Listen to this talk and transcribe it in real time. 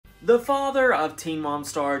The father of Teen Mom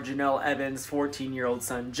star Jenelle Evans' 14-year-old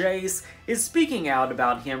son Jace is speaking out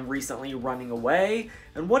about him recently running away,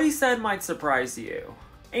 and what he said might surprise you.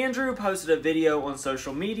 Andrew posted a video on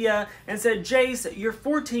social media and said, "Jace, you're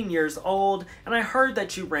 14 years old, and I heard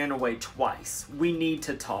that you ran away twice. We need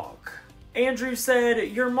to talk." Andrew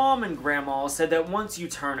said, "Your mom and grandma said that once you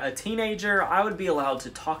turn a teenager, I would be allowed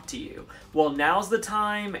to talk to you. Well, now's the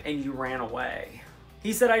time, and you ran away."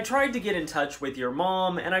 He said, "I tried to get in touch with your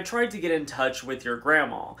mom, and I tried to get in touch with your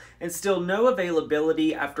grandma, and still no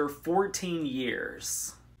availability after 14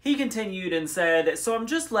 years. He continued and said, "So I'm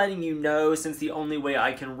just letting you know, since the only way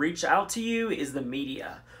I can reach out to you is the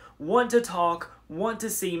media. Want to talk, want to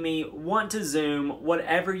see me, want to Zoom,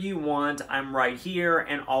 whatever you want, I'm right here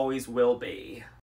and always will be."